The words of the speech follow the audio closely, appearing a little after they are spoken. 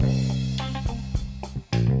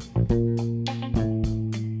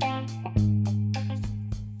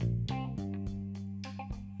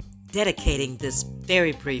dedicating this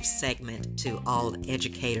very brief segment to all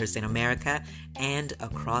educators in America and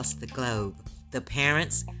across the globe, the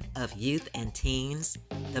parents of youth and teens,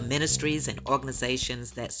 the ministries and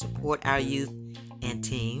organizations that support our youth and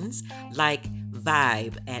teens, like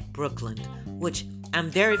Vibe at Brookland, which I'm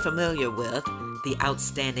very familiar with, the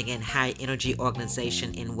outstanding and high energy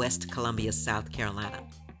organization in West Columbia, South Carolina.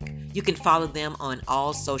 You can follow them on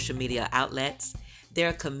all social media outlets.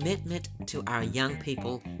 Their commitment to our young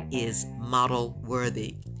people is model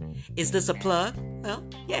worthy. Is this a plug? Well,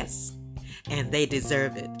 yes, and they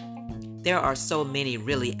deserve it. There are so many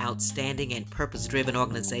really outstanding and purpose-driven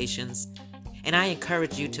organizations, and I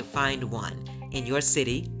encourage you to find one in your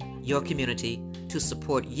city, your community, to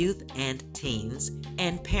support youth and teens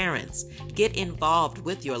and parents. Get involved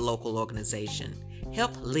with your local organization.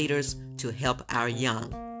 Help leaders to help our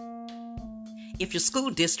young. If your school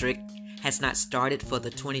district has not started for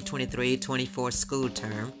the 2023-24 school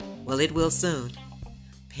term, well, it will soon.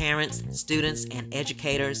 Parents, students, and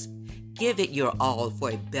educators, give it your all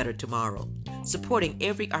for a better tomorrow, supporting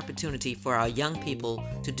every opportunity for our young people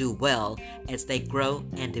to do well as they grow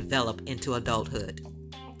and develop into adulthood.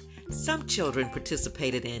 Some children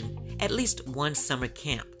participated in at least one summer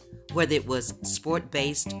camp, whether it was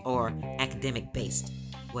sport-based or academic-based.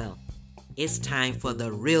 Well, it's time for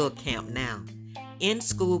the real camp now.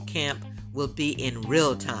 In-school camp will be in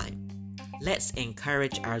real time. Let's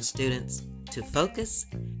encourage our students to focus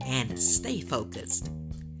and stay focused.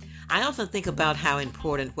 I often think about how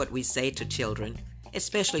important what we say to children,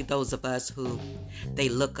 especially those of us who they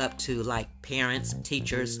look up to, like parents,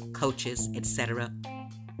 teachers, coaches, etc.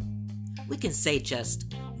 We can say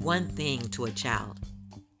just one thing to a child,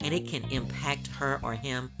 and it can impact her or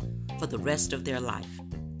him for the rest of their life.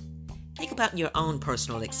 Think about your own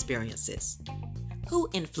personal experiences. Who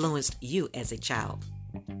influenced you as a child?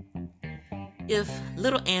 If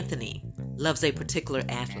little Anthony loves a particular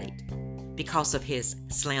athlete because of his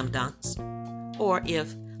slam dunks, or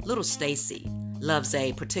if little Stacy loves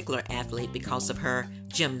a particular athlete because of her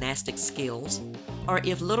gymnastic skills, or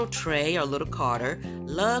if little Trey or little Carter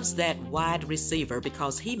loves that wide receiver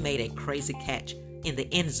because he made a crazy catch in the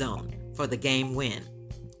end zone for the game win,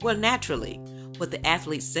 well, naturally, what the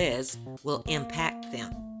athlete says will impact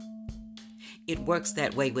them. It works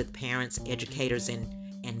that way with parents, educators,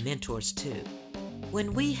 and mentors too.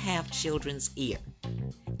 When we have children's ear,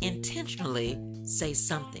 intentionally say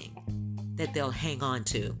something that they'll hang on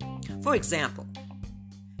to. For example,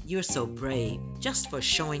 "You're so brave just for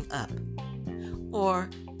showing up." Or,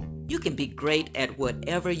 "You can be great at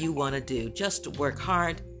whatever you want to do. Just work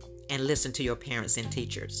hard and listen to your parents and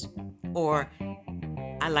teachers." Or,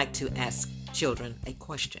 I like to ask children a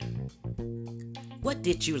question. "What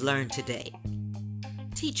did you learn today?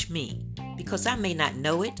 Teach me, because I may not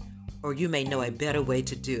know it, or you may know a better way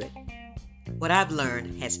to do it. What I've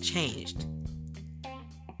learned has changed."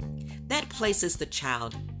 That places the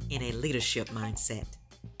child in a leadership mindset.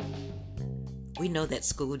 We know that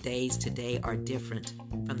school days today are different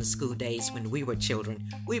from the school days when we were children.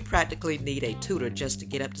 We practically need a tutor just to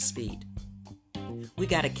get up to speed. We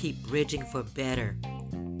got to keep bridging for better.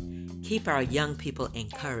 Keep our young people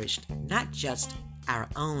encouraged, not just our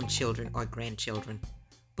own children or grandchildren,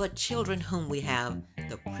 but children whom we have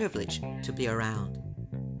the privilege to be around.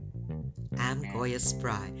 I'm Goya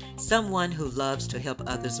Spry, someone who loves to help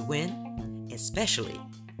others win, especially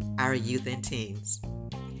our youth and teens.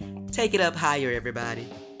 Take it up higher, everybody.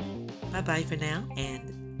 Bye-bye for now,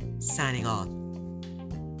 and signing off.